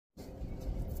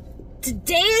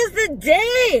Today is the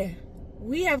day!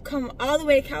 We have come all the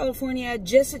way to California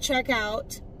just to check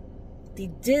out the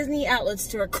Disney Outlet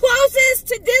store closest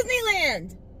to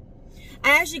Disneyland.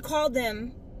 I actually called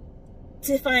them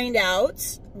to find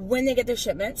out when they get their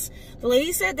shipments. The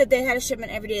lady said that they had a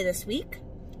shipment every day this week,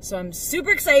 so I'm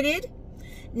super excited.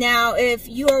 Now, if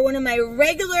you are one of my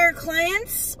regular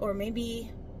clients, or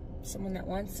maybe someone that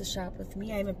wants to shop with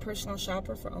me, I'm a personal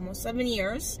shopper for almost 7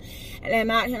 years, and I'm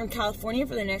out here in California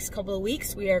for the next couple of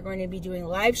weeks. We are going to be doing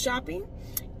live shopping,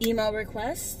 email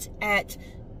requests at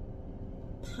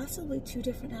possibly 2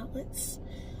 different outlets,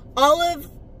 all of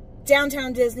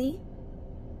downtown Disney,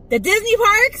 the Disney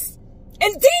parks,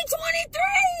 and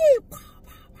D23!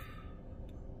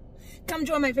 Come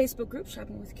join my Facebook group,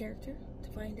 Shopping with Character, to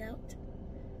find out.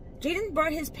 Jaden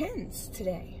brought his pins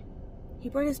today. He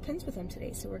brought his pins with him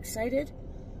today, so we're excited.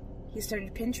 He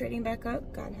started pin trading back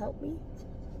up. God help me.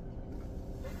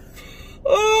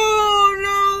 Oh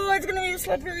no, it's gonna be a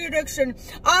slippery addiction.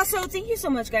 Also, thank you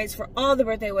so much, guys, for all the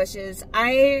birthday wishes.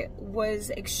 I was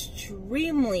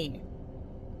extremely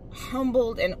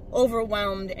humbled and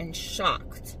overwhelmed and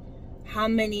shocked how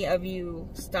many of you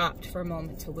stopped for a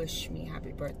moment to wish me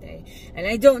happy birthday. And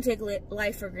I don't take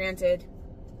life for granted.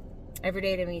 Every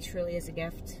day to me truly is a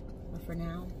gift. But for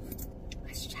now,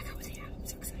 let's check out what they have. I'm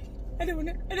so excited. I don't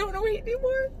want to wait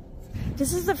anymore.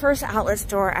 This is the first outlet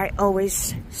store I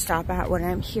always stop at when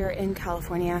I'm here in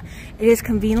California. It is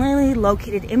conveniently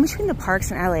located in between the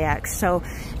parks and LAX. So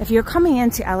if you're coming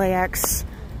into LAX,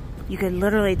 you could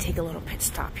literally take a little pit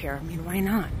stop here. I mean, why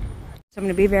not? So I'm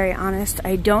going to be very honest.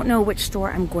 I don't know which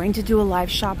store I'm going to do a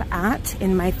live shop at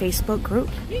in my Facebook group,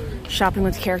 Shopping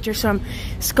with Character. So I'm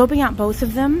scoping out both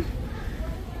of them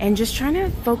and just trying to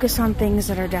focus on things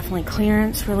that are definitely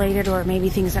clearance related, or maybe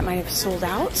things that might have sold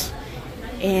out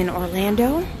in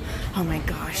Orlando. Oh my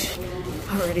gosh,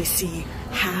 I already see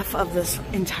half of this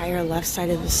entire left side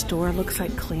of the store looks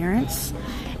like clearance,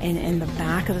 and in the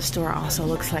back of the store also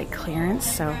looks like clearance.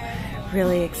 So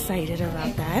really excited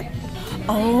about that.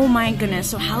 Oh my goodness,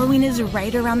 so Halloween is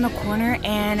right around the corner,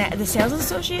 and the sales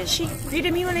associate, she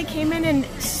greeted me when I came in, and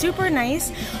super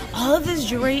nice. All of this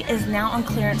jewelry is now on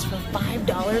clearance for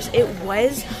 $5. It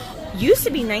used to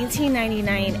be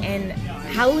 $19.99, and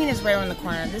Halloween is right around the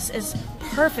corner. This is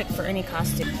perfect for any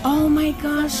costume. Oh my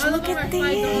gosh, look at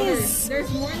these. There's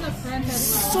more in the front.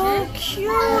 So cute,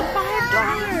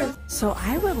 $5. So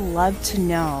I would love to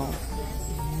know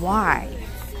why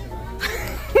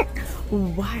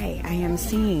I am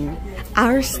seeing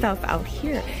our stuff out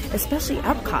here, especially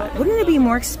Epcot. Wouldn't it be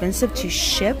more expensive to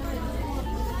ship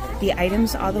the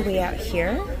items all the way out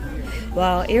here?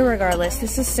 Well, irregardless,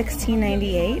 this is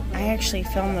 $16.98. I actually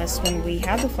filmed this when we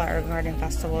had the Flower Garden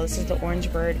Festival. This is the Orange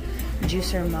Bird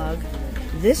Juicer mug.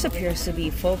 This appears to be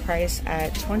full price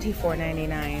at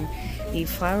 $24.99. The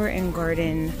Flower and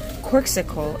Garden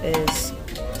Corksicle is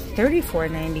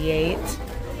 $34.98.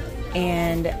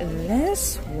 And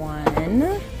this one,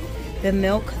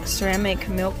 the ceramic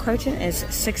milk carton, is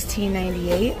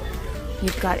 $16.98.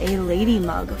 You've got a lady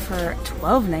mug for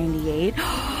 $12.98.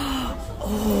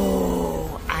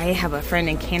 Oh, I have a friend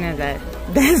in Canada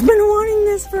that has been wanting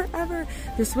this forever.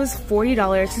 This was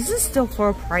 $40. This is still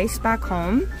full price back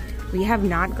home. We have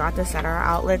not got this at our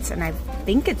outlets, and I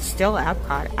think it's still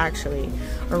Epcot actually.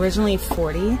 Originally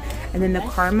 $40, and then the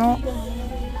caramel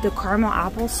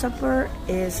apple supper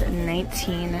is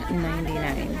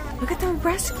 $19.99. Look at the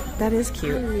rest. That is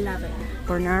cute. I love it.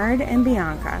 Bernard and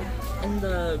Bianca. And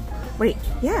the... Wait,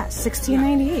 yeah,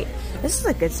 $16.98. This is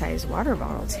a good sized water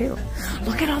bottle too.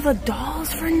 Look at all the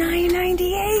dolls for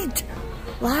 $9.98.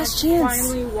 Last chance.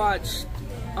 Finally watched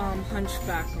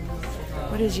Hunchback.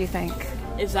 What did you think?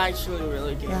 It's actually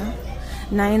really good. Yeah.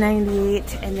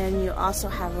 $9.98, and then you also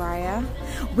have Raya.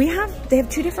 They have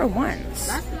 2 different ones.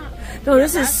 That's not... No,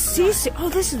 this is Sisu. Oh,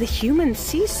 this is the human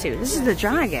Sisu. This is the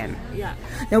dragon. Yeah.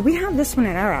 Now, we have this one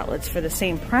at our outlets for the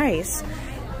same price.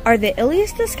 Are the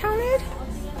Ilias discounted?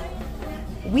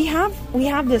 We have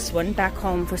this one back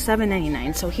home for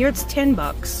 $7.99. So here it's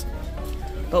 $10,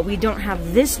 but we don't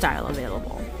have this style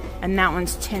available, and that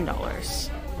one's $10.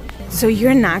 So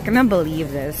you're not gonna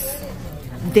believe this.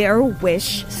 Their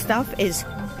Wish stuff is,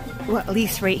 well, at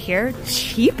least right here,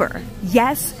 cheaper.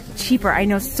 Yes, cheaper. I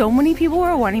know so many people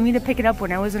were wanting me to pick it up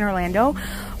when I was in Orlando,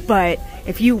 but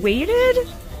if you waited,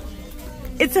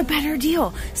 it's a better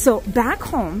deal. So back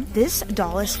home, this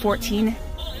doll is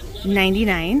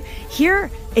 $14.99.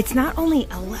 Here, it's not only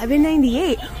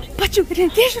 $11.98, but you get an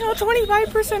additional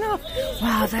 25% off.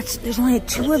 Wow, there's only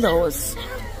 2 of those.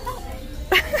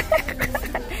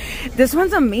 This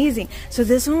one's amazing. So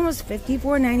this one was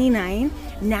 $54.99,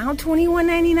 now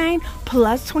 $21.99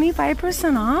 plus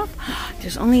 25% off.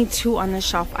 There's only 2 on the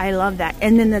shelf. I love that.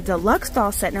 And then the deluxe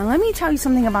doll set. Now let me tell you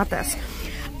something about this.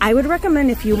 I would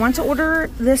recommend, if you want to order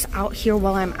this out here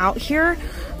while I'm out here,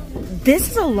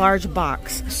 this is a large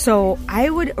box. So I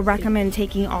would recommend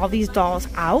taking all these dolls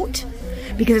out,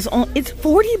 because it's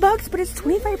 $40, but it's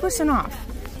 25% off.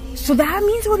 So that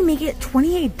means it would make it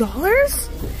 $28,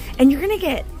 and you're gonna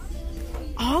get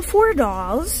all 4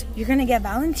 dolls. You're gonna get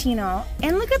Valentino,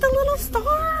 and look at the little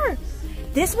star.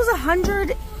 This was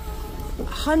 $100.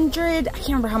 I can't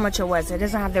remember how much it was. It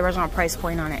doesn't have the original price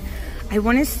point on it.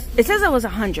 It says it was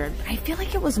 $100. I feel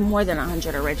like it was more than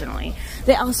 $100 originally.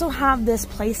 They also have this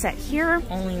play set here.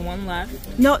 Only 1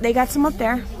 left? No, they got some up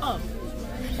there. Oh.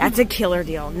 That's a killer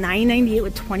deal. $9.98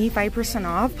 with 25%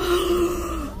 off.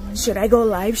 Should I go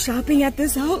live shopping at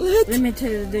this outlet?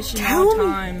 Limited edition all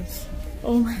times.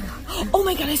 Oh my god. Oh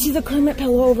my god, I see the Kermit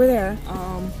pillow over there.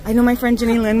 I know my friend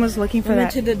Jenny Lynn was looking for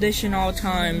that. Limited edition all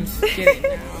times. Get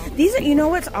it now. These are, you know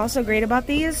what's also great about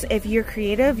these? If you're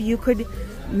creative, you could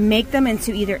make them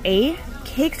into either A,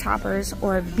 cake toppers,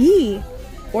 or B,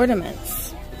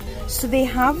 ornaments. So they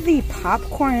have the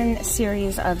popcorn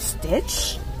series of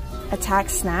Stitch, Attack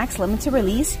Snacks, limited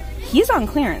release. He's on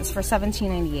clearance for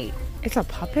 $17.98. It's a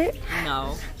puppet?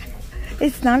 No.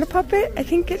 It's not a puppet? I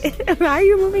think it, why are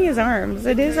you moving his arms?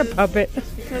 It is a puppet.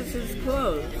 Because it's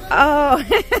clothes. Oh,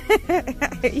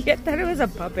 I thought it was a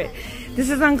puppet. This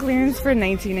is on clearance for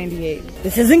 $19.98.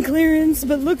 This isn't clearance,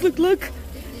 but look, look, look.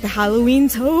 The Halloween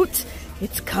tote.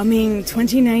 It's coming,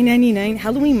 $29.99.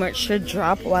 Halloween merch should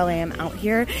drop while I am out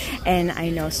here. And I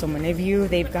know so many of you,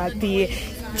 they've got the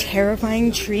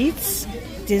Terrifying Treats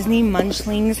Disney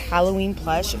Munchlings Halloween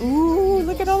plush. Ooh,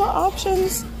 look at all the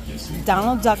options.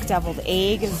 Donald Duck Deviled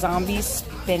Egg, Zombie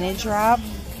Spinach Wrap.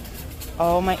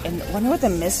 Oh my, and I wonder what the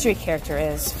mystery character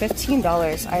is.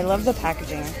 $15. I love the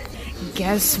packaging.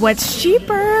 Guess what's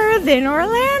cheaper than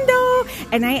Orlando?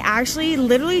 And I actually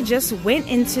literally just went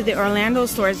into the Orlando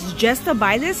stores just to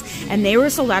buy this, and they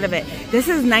were sold out of it. This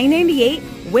is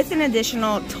 $9.98 with an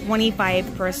additional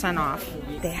 25% off.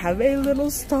 They have a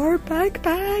little star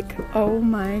backpack. Oh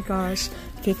my gosh.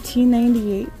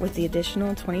 $15.98 with the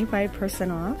additional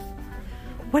 25% off.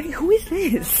 What? Who is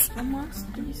this? A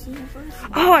monster. You see it first?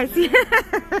 Oh, I see.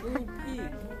 Little pig.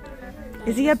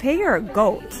 Is he a pig or a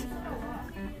goat?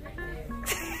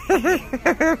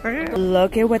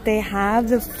 Look at what they have.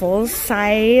 The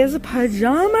full-size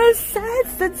pajama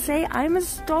sets that say I'm a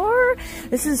star.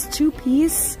 This is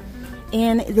 2-piece,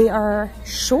 and they are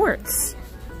shorts.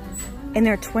 And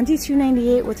they're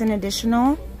 $22.98 with an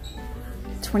additional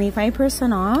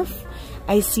 25% off.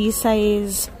 I see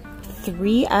size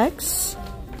 3X.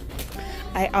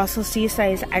 I also see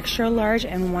size extra large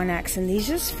and 1X, and these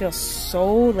just feel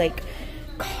so like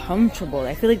comfortable.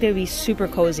 I feel like they'd be super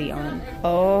cozy on.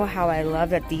 Oh, how I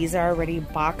love that these are already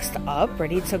boxed up,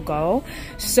 ready to go.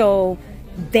 So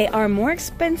they are more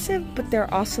expensive, but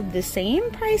they're also the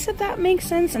same price, if that makes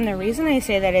sense. And the reason I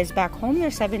say that is back home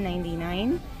they're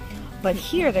 $7.99, but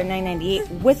here they're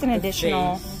 $9.98 with an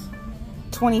additional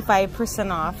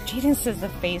 25% off. Jaden says the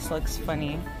face looks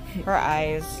funny. Her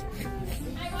eyes.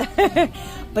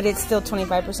 But it's still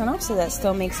 25% off, so that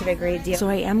still makes it a great deal. So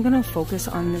I am going to focus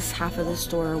on this half of the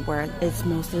store where it's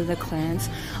mostly the clearance.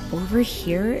 Over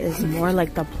here is more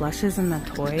like the plushes and the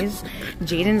toys.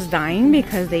 Jaden's dying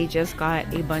because they just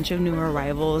got a bunch of new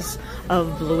arrivals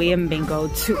of Bluey and Bingo.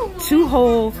 Two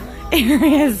whole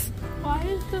areas. Why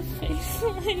is the face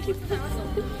lady so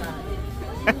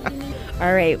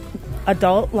All right,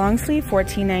 adult long sleeve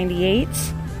 $14.98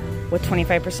 with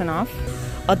 25% off.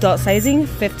 Adult sizing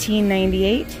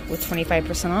 $15.98 with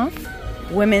 25%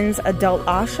 off. Women's adult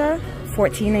Asha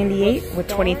 $14.98 with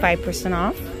 25%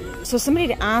 off. So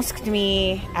somebody asked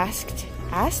me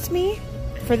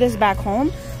for this back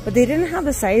home, but they didn't have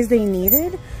the size they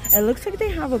needed. It looks like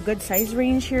they have a good size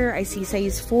range here. I see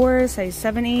size 4, size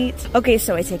 7, 8. Okay,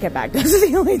 so I take it back. Those are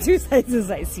the only 2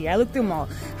 sizes I see. I looked through them all.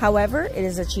 However, it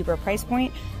is a cheaper price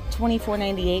point,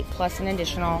 $24.98 plus an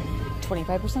additional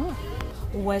 25% off.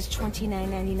 Was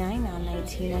 $29.99, now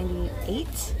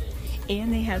 $19.98.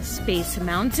 And they have Space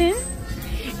Mountain,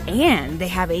 and they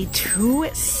have a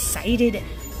 2-sided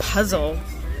puzzle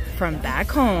from back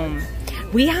home.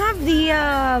 We have the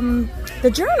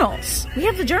journals. We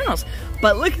have the journals,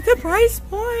 but look at the price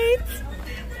point.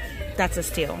 That's a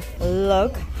steal.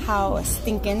 Look how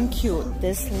stinking cute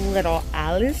this little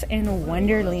Alice in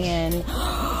Wonderland.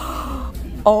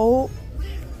 Oh,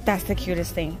 that's the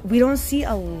cutest thing. We don't see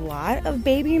a lot of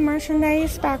baby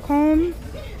merchandise back home.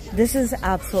 This is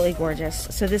absolutely gorgeous.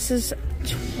 So this is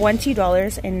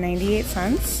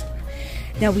 $20.98.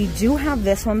 Now we do have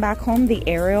this one back home, the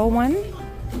Ariel one,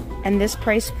 and this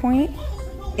price point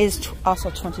is also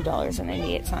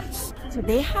 $20.98. So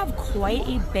they have quite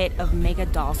a bit of mega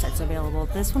doll sets available.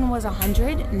 This one was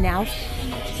 $100, now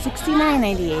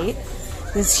 $69.98.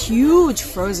 This huge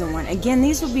Frozen one. Again,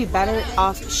 these would be better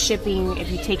off shipping if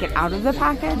you take it out of the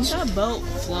package. That boat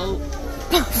float.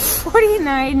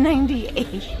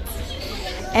 $49.98.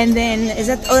 And then is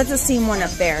that, oh, that's the same one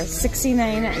up there,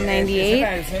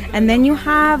 $69.98. And then you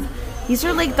have, these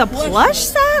are like the plush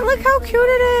set. Look how cute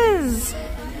it is.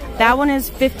 That one is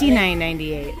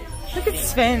 $59.98. Look at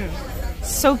Sven,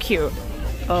 so cute.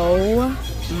 Oh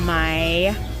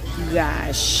my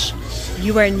gosh,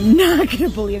 you are not gonna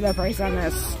believe the price on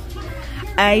this.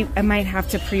 I might have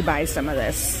to pre-buy some of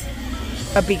this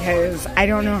because I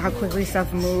don't know how quickly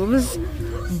stuff moves,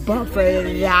 but for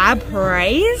that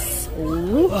price,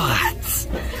 what?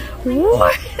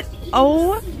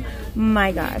 Oh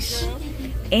my gosh.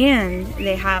 And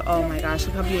they have, oh my gosh,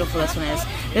 look how beautiful this one is.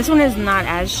 This one is not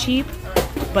as cheap,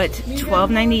 but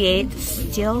 $12.98,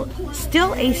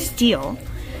 still a steal.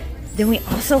 Then we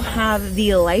also have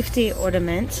the Life Day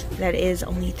ornament that is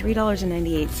only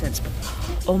 $3.98.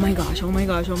 Oh my gosh, oh my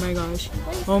gosh, oh my gosh,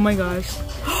 oh my gosh.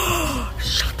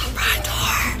 Shut the front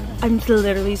door. I'm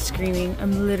literally screaming.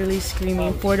 I'm literally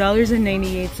screaming.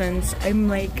 $4.98. I'm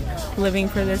like living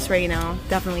for this right now.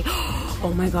 Definitely.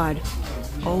 Oh my God.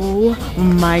 Oh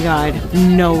my God.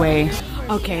 No way.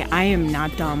 Okay, I am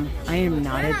not dumb. I am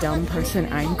not a dumb person.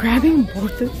 I'm grabbing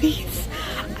both of these.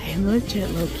 I am legit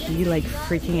low-key like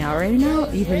freaking out right now,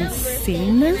 even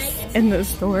seeing this in the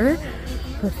store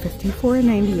for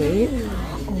 $54.98.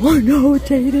 Oh no,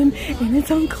 Jaden, and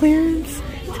it's on clearance.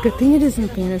 It's a good thing it isn't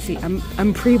fantasy.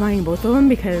 I'm pre-buying both of them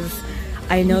because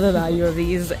I know the value of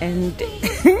these, and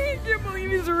I can't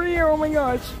believe it's rare. Oh my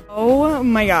gosh. Oh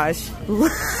my gosh.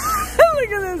 Look at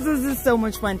this. This is so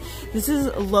much fun. This is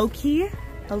low-key,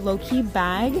 a low-key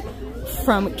bag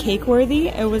from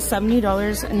Cakeworthy. It was $70,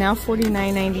 now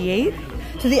 $49.98.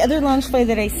 So the other loungefly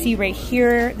that I see right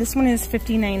here, this one is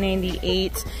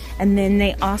 $59.98. And then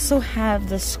they also have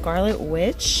the Scarlet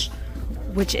Witch,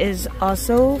 which is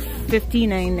also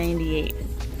 $59.98.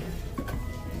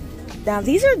 Now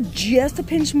these are just a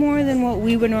pinch more than what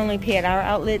we would normally pay at our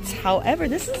outlets. However,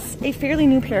 this is a fairly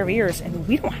new pair of ears and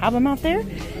we don't have them out there.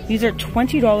 These are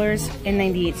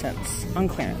 $20.98 on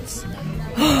clearance.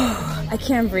 I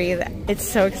can't breathe. It's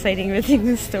so exciting visiting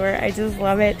this store. I just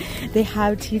love it. They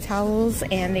have tea towels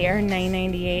and they are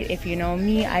 $9.98. If you know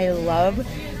me, I love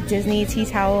Disney tea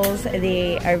towels.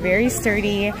 They are very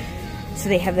sturdy. So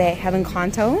they have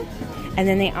Encanto, and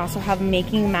then they also have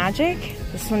Making Magic.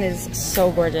 This one is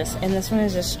so gorgeous, and this one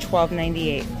is just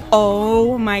 $12.98.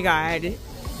 Oh my God.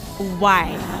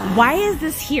 Why? Why is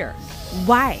this here?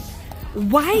 Why?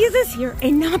 Why is this here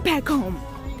and not back home?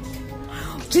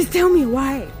 Just tell me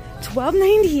why.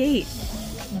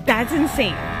 $12.98. That's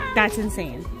insane. That's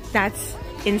insane. That's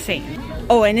insane.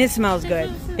 Oh, and it smells good.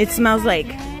 It smells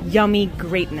like yummy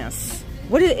greatness.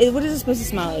 What is it supposed to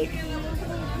smell like?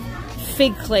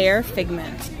 Fig Claire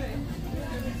Figment.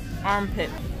 Armpit.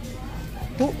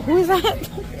 Who is that?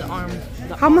 The arm.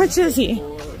 How much is he?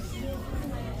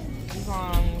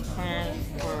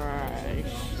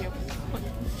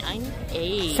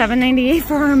 $7.98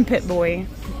 for Armpit Boy.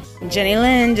 Jenny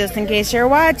Lynn, just in case you're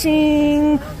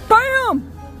watching. Bam!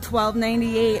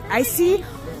 $12.98. I see.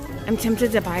 I'm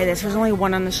tempted to buy this. There's only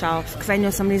one on the shelf because I know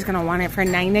somebody's gonna want it for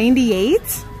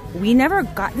 $9.98. We never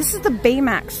got. This is the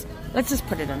Baymax. Let's just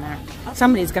put it in there.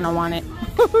 Somebody's gonna want it.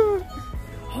 Oh,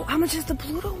 how much is the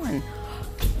Pluto one?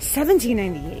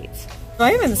 $17.98.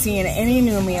 I haven't seen any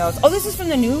new meals. Oh, this is from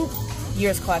the New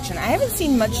Year's collection. I haven't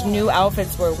seen much new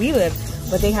outfits where we live,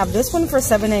 but they have this one for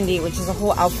 $7.98, which is a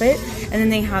whole outfit. And then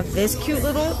they have this cute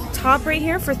little top right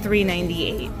here for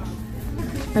 $3.98.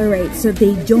 All right, so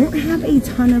they don't have a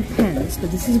ton of pens, but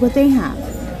this is what they have.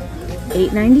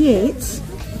 $8.98.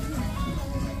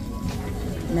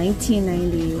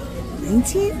 $19.98.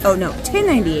 Oh no,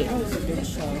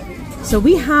 $10.98. So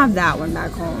we have that one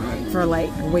back home for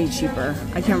like way cheaper.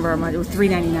 I can't remember how much. It was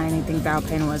 $3.99. I think that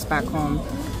pen was back home.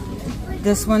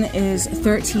 This one is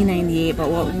 $13.98. But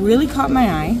what really caught my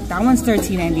eye, that one's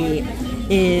 $13.98,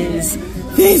 is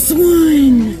this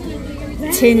one.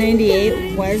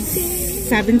 $10.98 was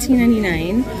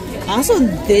 $17.99. Also,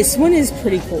 this one is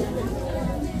pretty cool.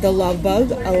 The Love Bug,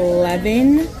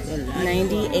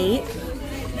 $11.98.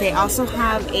 They also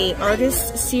have a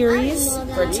artist series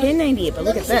for $10.98, but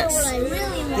look at this.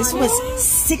 This was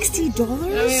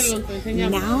 $60.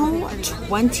 Now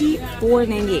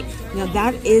 $24.98. Now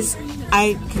that is,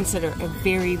 I consider, a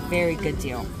very, very good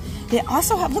deal. They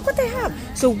also have, look what they have.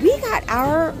 So we got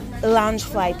our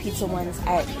Loungefly pizza ones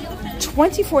at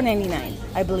 $24.99,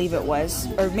 I believe it was,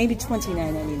 or maybe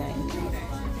 $29.99.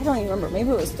 I don't even remember. Maybe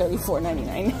it was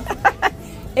 $34.99.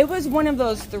 It was one of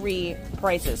those three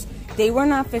prices. They were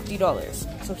not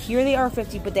 $50. So here they are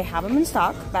 $50, but they have them in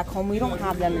stock. Back home, we don't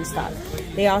have them in stock.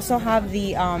 They also have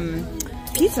the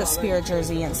Pizza Spirit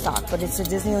jersey in stock, but it's a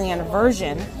Disneyland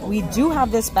version. We do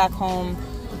have this back home.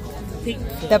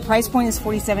 The price point is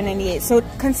 $47.98, so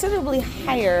considerably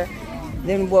higher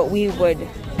than what we would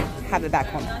have it back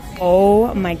home.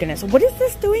 Oh my goodness, what is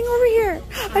this doing over here?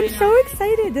 I'm so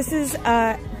excited. This is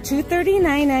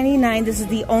 $239.99. This is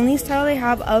the only style they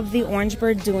have of the Orange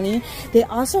Bird Dooney. They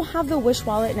also have the Wish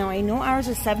Wallet. Now I know ours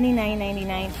is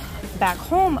 $79.99 back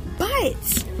home,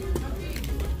 but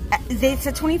it's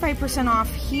a 25%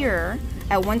 off here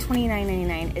at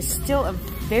 $129.99. is still a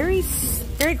very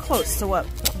close to what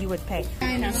you would pay.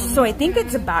 I know. So I think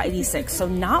it's about $86, so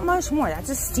not much more. That's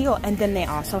a steal. And then they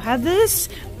also have this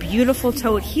beautiful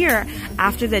tote here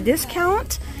after the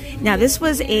discount. Now this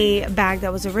was a bag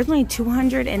that was originally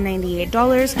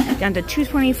 $298 down to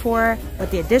 $224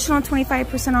 with the additional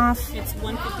 25% off. It's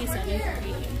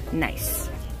 $157. Nice.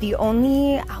 The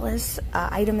only Alice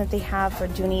item that they have for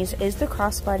Doonies is the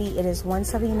crossbody. It is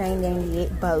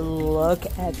 $179.98, but look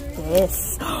at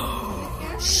this.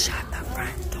 Shut the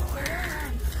front door.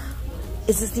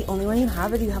 Is this the only one you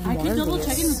have, or do you have more of these? I can double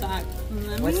check in the back.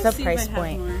 What's the price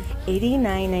point?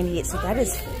 $89.98. So that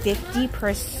is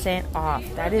 50% off.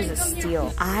 That is a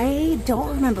steal. I don't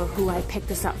remember who I picked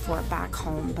this up for back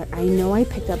home, but I know I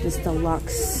picked up this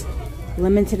deluxe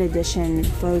limited edition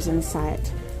Frozen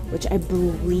set, which I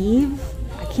believe,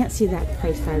 I can't see that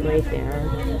price tag right there.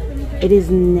 It is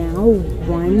now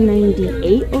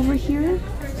 $198 over here.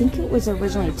 I think it was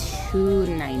originally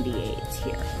 $298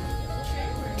 here.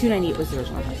 $298 was the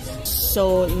original price.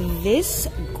 So this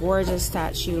gorgeous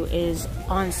statue is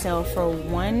on sale for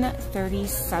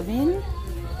 $137,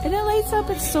 and it lights up.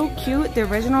 It's so cute. The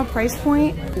original price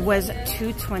point was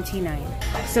 $229.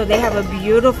 So they have a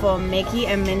beautiful Mickey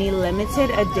and Minnie limited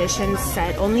edition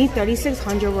set. Only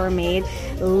 3,600 were made,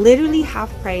 literally half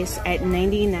price at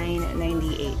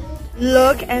 $99.98.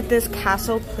 Look at this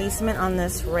castle placement on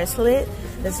this wristlet.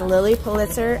 This Lily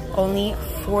Pulitzer, only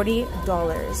 $40.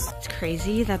 It's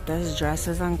crazy that this dress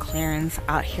is on clearance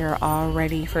out here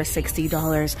already for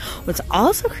 $60. What's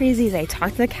also crazy is I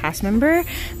talked to the cast member.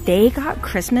 They got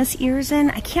Christmas ears in.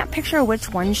 I can't picture which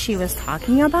one she was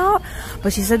talking about,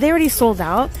 but she said they already sold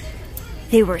out.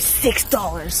 They were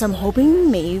 $6. So I'm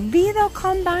hoping maybe they'll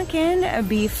come back in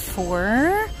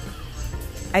before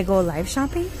I go live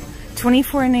shopping.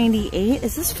 $24.98.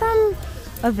 Is this from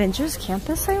Avengers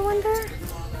Campus, I wonder?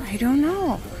 I don't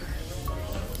know.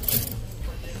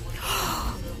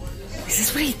 Is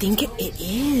this what I think it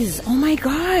is? Oh my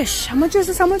gosh. How much is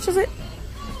this? How much is it?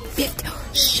 50.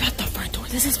 Shut the front door.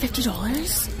 This is $50?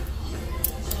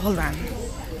 Hold on.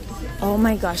 Oh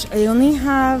my gosh. I only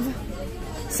have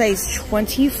size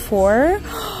 24.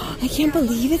 I can't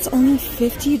believe it's only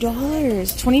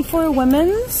 $50. 24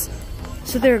 women's.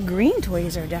 So their green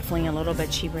toys are definitely a little bit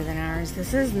cheaper than ours.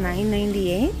 This is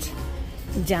 $9.98,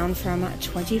 down from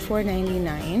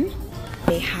 $24.99.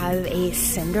 They have a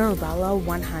Cinderella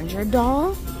 100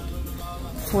 doll,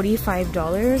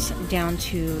 $45, down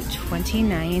to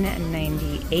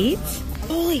 $29.98.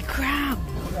 Holy crap!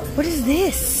 What is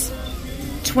this?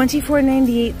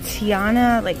 $24.98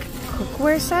 Tiana like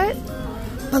cookware set.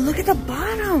 But look at the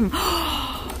bottom.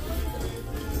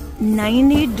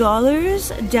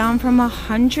 $90, down from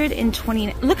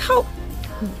 $129. Look how,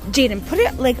 Jaden, put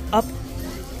it like up,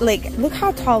 like look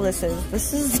how tall this is.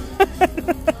 This is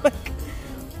like,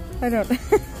 I don't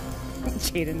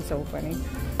Jaden's so funny.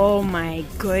 Oh my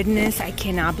goodness, I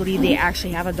cannot believe they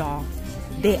actually have a doll.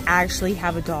 They actually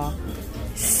have a doll.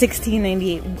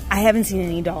 $16.98. I haven't seen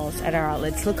any dolls at our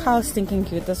outlets. Look how stinking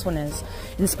cute this one is.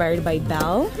 Inspired by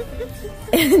Belle.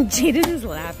 And Jaden is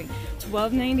laughing.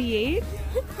 $12.98.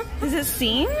 Is it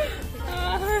seen?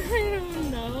 I don't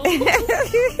know.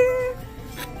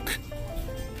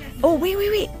 Oh,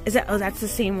 wait. Is that, oh, that's the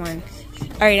same one.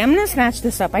 All right, I'm gonna snatch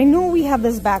this up. I know we have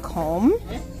this back home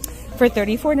for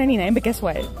 $34.99, but guess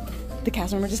what? The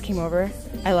cast member just came over.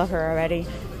 I love her already.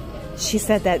 She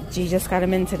said that she just got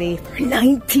them in today for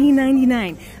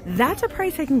 $19.99. That's a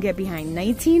price I can get behind.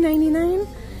 $19.99.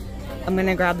 I'm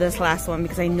gonna grab this last one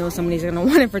because I know somebody's gonna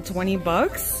want it for 20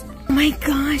 bucks. Oh my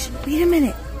gosh, wait a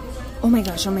minute. Oh my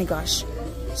gosh.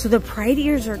 So the Pride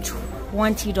ears are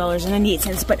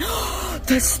 $20.98, but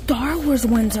The Star Wars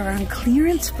ones are on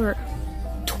clearance for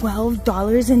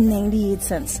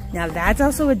 $12.98. Now that's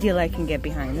also a deal I can get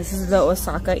behind. This is the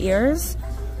Osaka ears.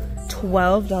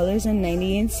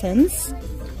 $12.98.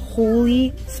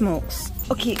 Holy smokes.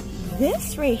 Okay,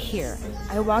 this right here,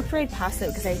 I walked right past it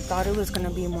because I thought it was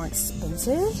gonna be more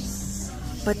expensive.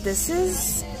 But this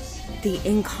is the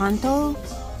Encanto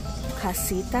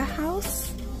Casita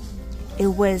house. It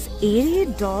was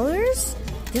 $80.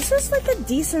 This is like a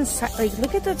decent size. Like,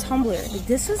 look at the tumbler. Like,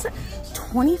 this is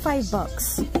 25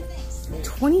 bucks.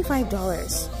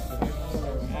 $25.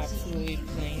 Absolutely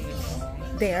playing this song.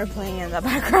 They are playing in the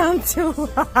background too.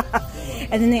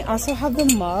 And then they also have the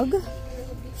mug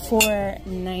for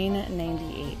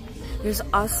 $9.98. There's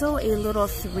also a little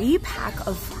 3-pack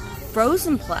of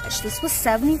Frozen plush. This was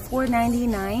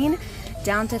 $74.99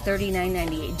 down to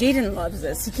 $39.98. Jaden loves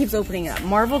this. He keeps opening it up.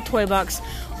 Marvel Toy Box,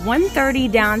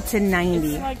 $130 down to $90.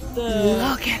 It's like the...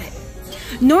 Look at it.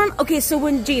 Okay, so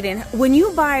when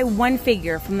you buy one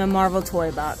figure from the Marvel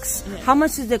Toy Box, yeah, how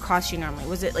much did it cost you normally?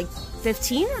 Was it like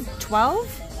 15 or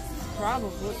 12?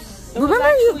 Probably. Remember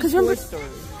you? Because remember, Story.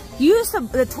 you used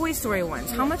the Toy Story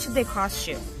ones. How much did they cost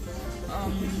you?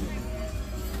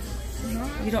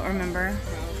 You don't remember?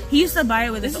 He used to buy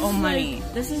it with his own money.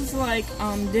 This is like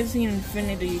Disney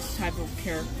Infinity's type of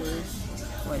characters.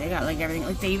 Boy, they got like everything.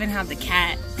 Like, they even have the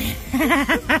cat.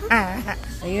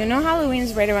 You know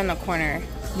Halloween's right around the corner.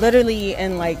 Literally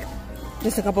in like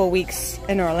just a couple of weeks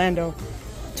in Orlando.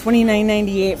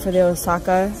 $29.98 for the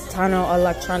Osaka Tano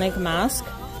electronic mask.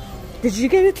 Did you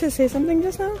get it to say something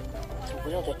just now? To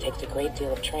wield it takes a great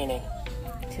deal of training.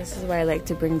 This is why I like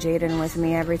to bring Jaden with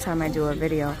me every time I do a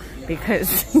video,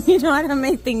 because you know how to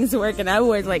make things work, and I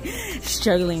was like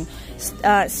struggling.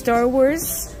 Star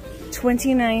Wars,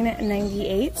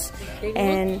 $29.98,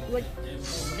 and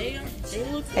they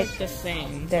look like the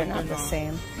same. They're not the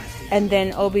same. And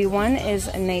then Obi-Wan is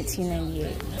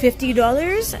 $19.98.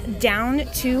 $50 down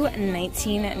to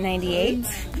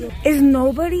 $19.98. Is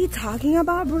nobody talking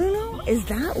about Bruno? Is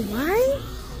that why?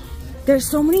 There's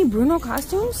so many Bruno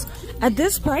costumes. At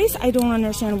this price, I don't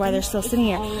understand why they're still sitting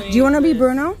here. Do you want to be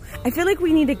Bruno? I feel like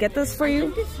we need to get this for you. I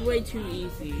think it's way too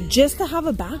easy. Just to have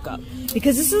a backup.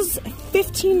 Because this is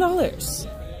 $15.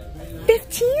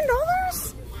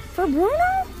 $15 for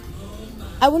Bruno?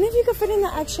 I wonder if you could fit in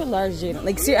the extra large, Jaden.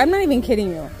 Like, seriously, I'm not even kidding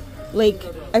you. Like,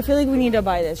 I feel like we need to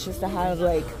buy this just to have,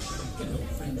 like,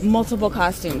 multiple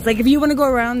costumes. Like, if you want to go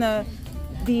around the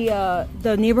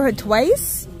neighborhood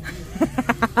twice.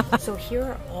 So here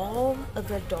are all of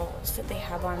the dolls that they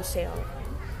have on sale.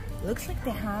 Looks like they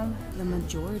have the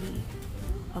majority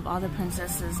of all the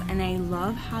princesses, and I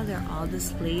love how they're all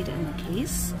displayed in the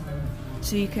case,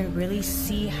 so you can really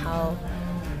see how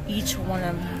each one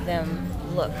of them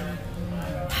look.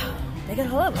 They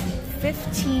got all of them.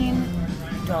 $15.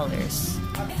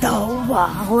 The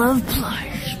wall of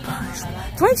plush.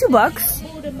 22 bucks.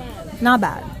 Not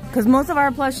bad. Because most of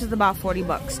our plush is about 40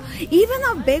 bucks. Even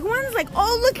the big ones, like,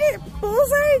 oh, look at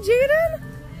Bullseye, Jaden.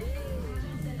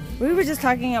 We were just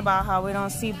talking about how we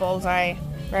don't see Bullseye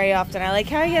very often. I like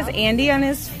how he has Andy on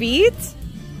his feet.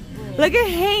 Look at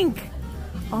Hank.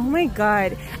 Oh my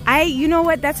God. You know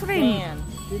what? That's what Dan.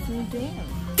 Disney Dan.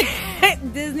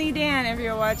 Disney Dan, if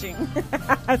you're watching.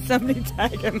 Somebody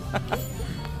tag him.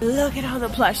 Look at all the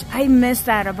plush. I miss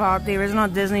that about the original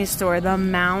Disney store. The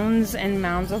mounds and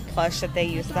mounds of plush that they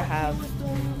used to have.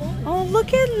 Oh,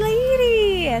 look at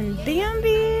Lady and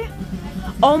Bambi.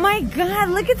 Oh my God,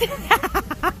 look at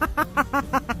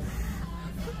that.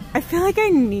 I feel like I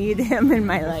need him in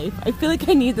my life. I feel like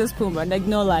I need this Pumbaa, like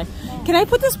no lie. Can I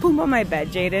put this Pumbaa on my bed,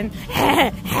 Jaden?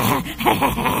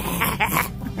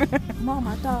 Mom,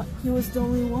 I thought he was the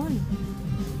only one.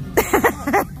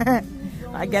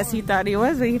 I guess he thought he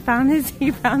was, but he found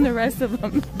the rest of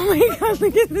them. Oh my God,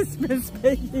 look at this Miss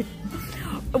Piggy.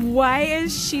 Why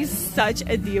is she such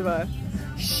a diva?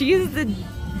 She's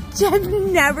I've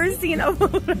never seen a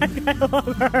like I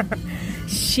love her.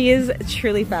 She is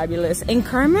truly fabulous. And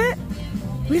Kermit,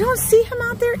 we don't see him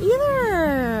out there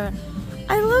either.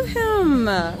 I love him.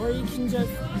 Or you can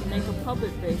just make a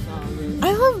puppet face out of it.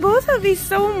 I love both of these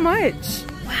so much.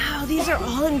 Wow, these are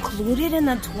all included in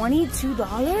the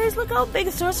 $22. Look how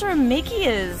big Sorcerer Mickey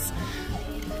is.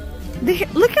 Look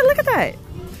at that.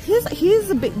 He's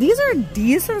a big. These are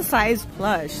decent sized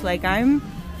plush. Like I'm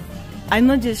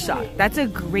legit shocked. That's a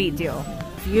great deal.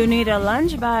 If you need a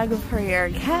lunch bag for your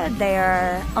kid, they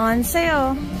are on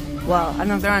sale. Well, I don't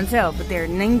know if they're on sale, but they're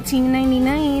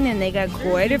 $19.99, and they got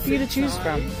quite a few to choose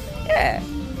from. Yeah,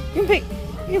 you can pick.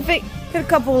 Get a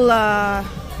couple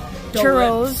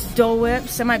churros, Dole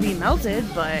Whips. It might be melted,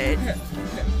 but I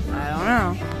don't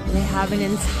know. They have an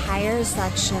entire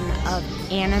section of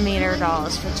animator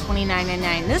dolls for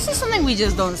 $29.99. This is something we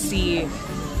just don't see.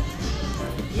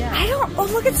 Yeah. I don't. Oh,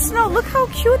 look at Snow. Look how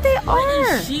cute they What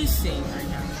are. is she saying right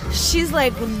now? She's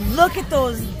like, look at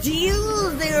those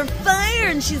deals. They're fire.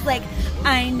 And she's like,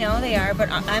 I know they are, but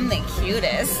I'm the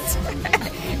cutest.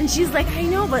 And she's like, I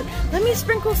know, but let me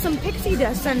sprinkle some pixie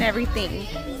dust on everything.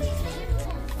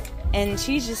 And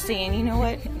she's just saying, you know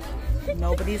what?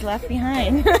 Nobody's left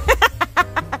behind.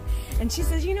 And she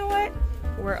says, you know what?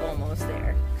 We're almost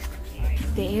there.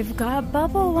 They've got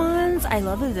bubble ones. I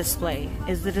love the display.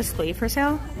 Is the display for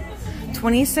sale?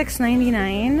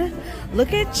 $26.99.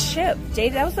 Look at Chip.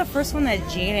 Jade, that was the first one that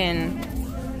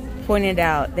Jaden pointed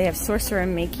out. They have Sorcerer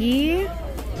Mickey.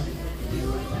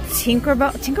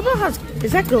 Tinkerbell. Tinkerbell has,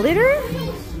 is that glitter?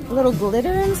 A little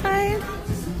glitter inside.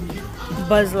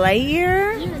 Buzz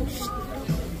Lightyear.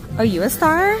 Are you a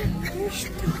star?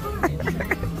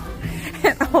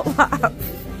 And Olaf.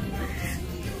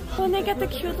 Oh, and they got the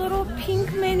cute little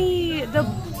pink mini.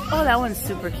 Oh, that one's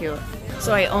super cute.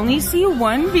 So I only see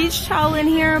one beach towel in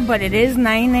here, but it is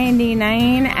 $9.99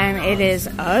 and it is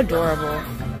adorable.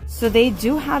 So they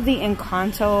do have the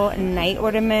Encanto night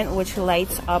ornament, which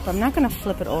lights up. I'm not gonna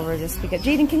flip it over just because.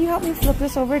 Jaden, can you help me flip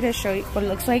this over to show you what it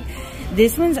looks like?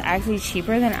 This one's actually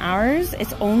cheaper than ours.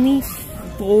 It's only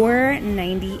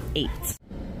 $4.98.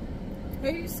 Why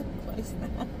are you so close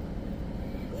now?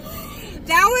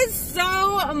 That was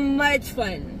so much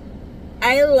fun.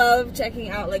 I love checking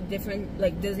out like different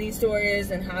like Disney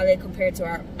stores and how they compare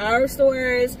to our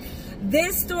stores.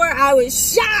 This store, I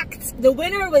was shocked. The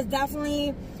winner was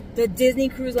definitely the Disney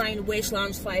Cruise Line Wish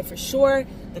Loungefly for sure.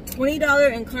 The $20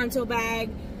 Encanto bag,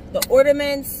 the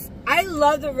ornaments. I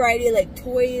love the variety, like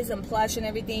toys and plush and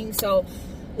everything. So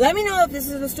let me know if this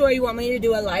is the store you want me to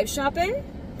do a live shop in.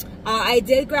 I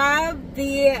did grab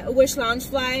the Wish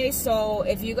Loungefly, so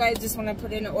if you guys just want to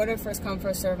put in an order, first come,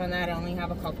 first serve on that. I only have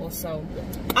a couple. So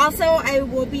also, I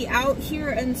will be out here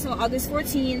until August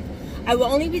 14th. I will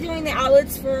only be doing the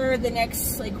outlets for the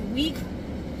next like week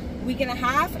and a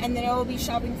half, and then I will be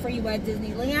shopping for you at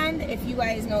Disneyland. If you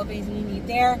guys know of anything you need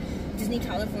there, Disney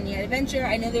California Adventure.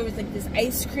 I know there was like this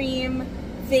ice cream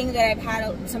thing that I've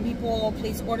had some people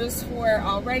place orders for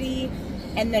already,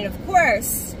 and then of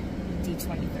course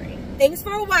D23. Thanks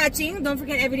for watching. Don't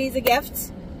forget, every day is a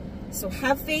gift. So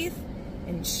have faith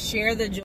and share the joy.